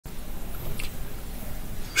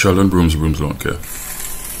Sheldon brooms don't care.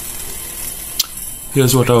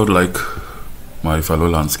 Here's what I would like my fellow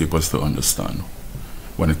landscapers to understand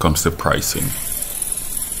when it comes to pricing.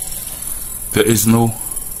 There is no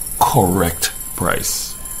correct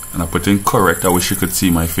price. And I put in correct, I wish you could see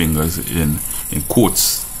my fingers in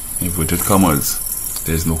quotes, inverted commas.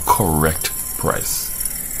 There's no correct price.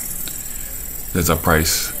 There's a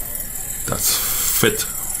price that's fit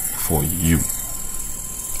for you.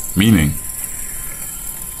 Meaning,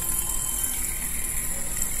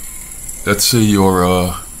 let's say you're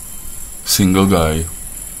a single guy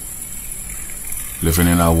living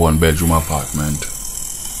in a 1-bedroom apartment.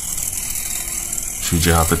 Should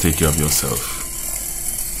you have to take care of yourself?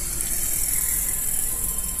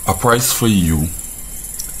 A price for you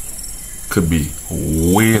could be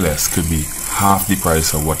way less, could be half the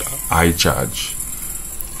price of what I charge.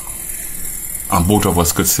 And both of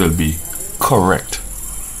us could still be correct,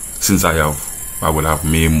 since I would have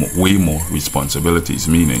way more responsibilities,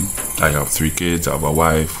 meaning I have 3 kids, I have a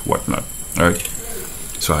wife, whatnot, right?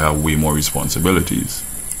 So I have way more responsibilities,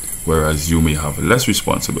 whereas you may have less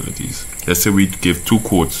responsibilities. Let's say we give 2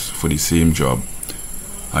 quotes for the same job,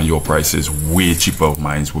 and your price is way cheaper,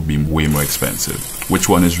 mine would be way more expensive. Which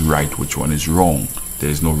one is right, which one is wrong? There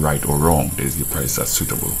is no right or wrong, there's the price that's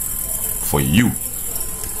suitable for you.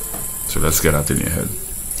 So let's get that in your head.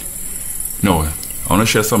 Now, I want to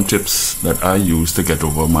share some tips that I use to get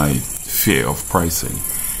over my fear of pricing.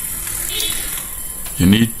 You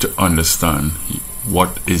need to understand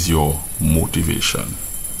what is your motivation.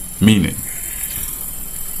 Meaning,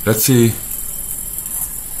 let's say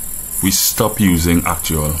we stop using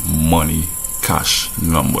actual money, cash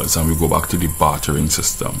numbers, and we go back to the bartering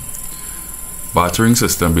system. Bartering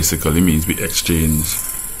system basically means we exchange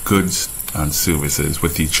goods and services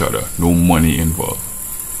with each other, no money involved.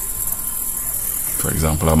 For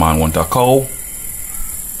example, a man wants a cow,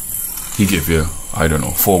 he give you, I don't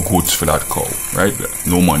know, 4 goats for that cow, right?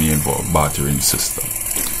 No money involved, bartering system.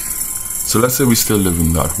 So let's say we still live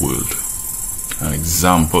in that world. An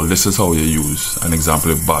example, this is how you use an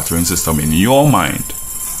example of bartering system in your mind.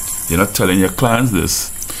 You're not telling your clients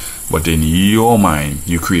this, but in your mind,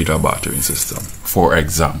 you create a bartering system. For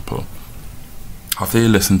example, after you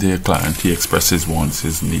listen to your client, he expresses his wants,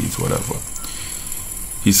 his needs, whatever.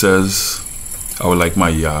 He says, I would like my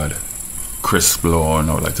yard crisp lawn,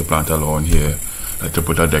 I would like to plant a lawn here, I like to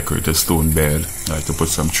put a decorated stone bed, I like to put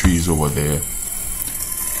some trees over there.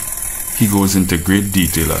 He goes into great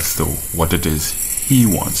detail as to what it is he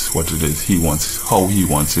wants, what it is he wants, how he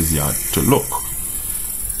wants his yard to look.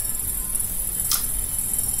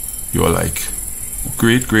 You're like,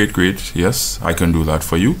 great, great, great, yes, I can do that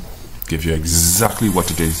for you. Give you exactly what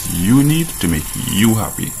it is you need to make you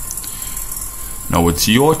happy. Now it's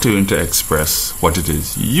your turn to express what it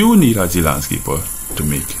is you need as a landscaper to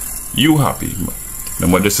make you happy.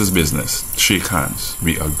 Remember, this is business. Shake hands,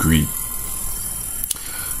 we agree.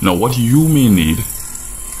 Now what you may need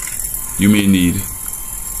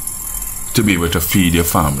to be able to feed your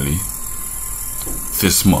family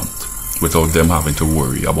this month without them having to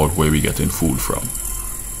worry about where we're getting food from.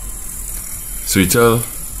 So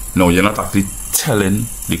you're not actually telling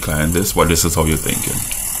the client this, but this is how you're thinking.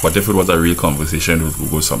 But if it was a real conversation, it would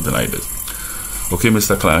go something like this. Okay,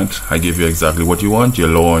 Mr. Client, I give you exactly what you want, your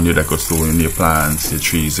lawn, your decorative stone, your plants, your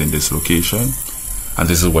trees in this location, and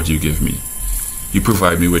this is what you give me. You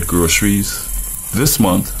provide me with groceries this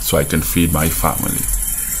month so I can feed my family.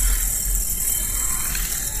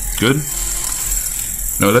 Good?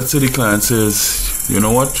 Now let's say the client says, you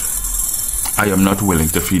know what? I am not willing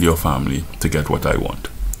to feed your family to get what I want.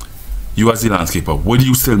 You as the landscaper, would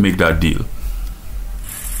you still make that deal?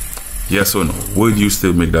 Yes or no? Would you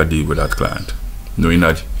still make that deal with that client? Knowing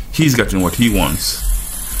that he's getting what he wants,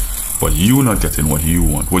 but you're not getting what you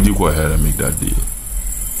want. Would you go ahead and make that deal?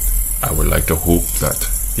 I would like to hope that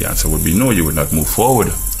the answer would be no, you would not move forward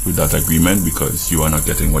with that agreement because you are not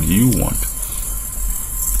getting what you want.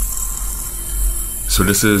 So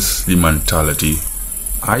this is the mentality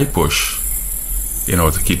I push in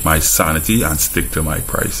order to keep my sanity and stick to my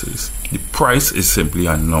prices. The price is simply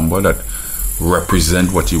a number that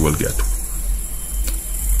represents what you will get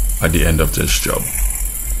at the end of this job.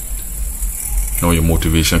 Now your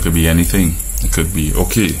motivation could be anything. It could be,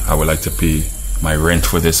 okay, I would like to pay my rent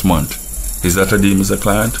for this month. Is that a deal, Mr.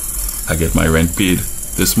 Client? I get my rent paid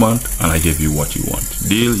this month and I give you what you want.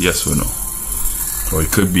 Deal, yes or no? Or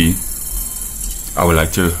it could be, I would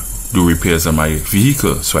like to do repairs on my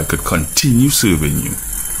vehicle so I could continue serving you.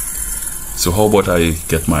 So how about I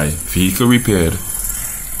get my vehicle repaired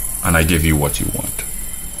and I give you what you want?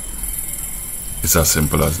 It's as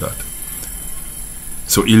simple as that.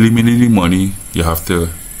 So eliminating money, you have to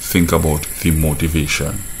think about the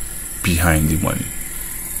motivation behind the money.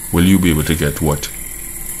 Will you be able to get what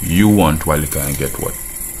you want while you can't get what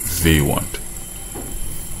they want?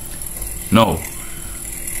 Now,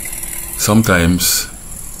 sometimes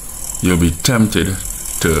you'll be tempted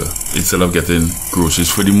to, instead of getting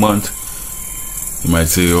groceries for the month, you might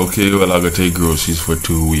say, okay, well, I'm going to take groceries for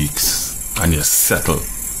 2 weeks, and you settle.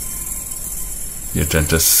 You tend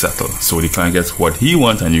to settle. So the client gets what he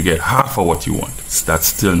wants and you get half of what you want. That's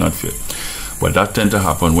still not fair. But that tends to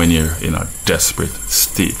happen when you're in a desperate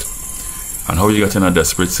state. And how you get in a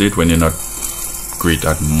desperate state? When you're not great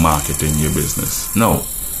at marketing your business. Now,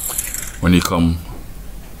 when you come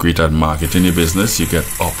great at marketing your business, you get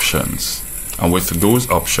options. And with those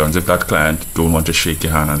options, if that client don't want to shake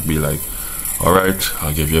your hand and be like, all right,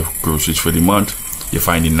 I'll give you groceries for the month, you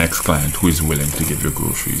find the next client who is willing to give you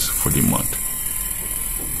groceries for the month.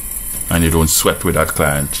 And you don't sweat with that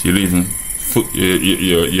client. You even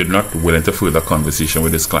you're not willing to further conversation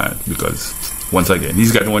with this client, because once again,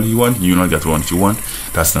 he's getting what he wants, you not get what you want.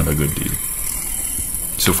 That's not a good deal.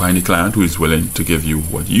 So find a client who is willing to give you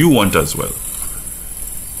what you want as well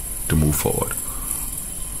to move forward.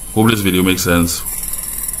 Hope this video makes sense.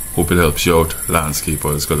 Hope it helps you out,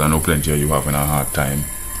 landscapers, because I know plenty of you having a hard time.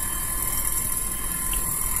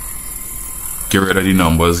 Get rid of the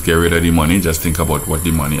numbers, get rid of the money. Just think about what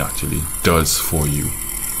the money actually does for you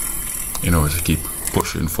in order to keep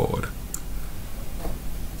pushing forward.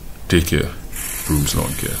 Take care. Brooms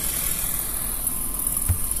Lawn Care.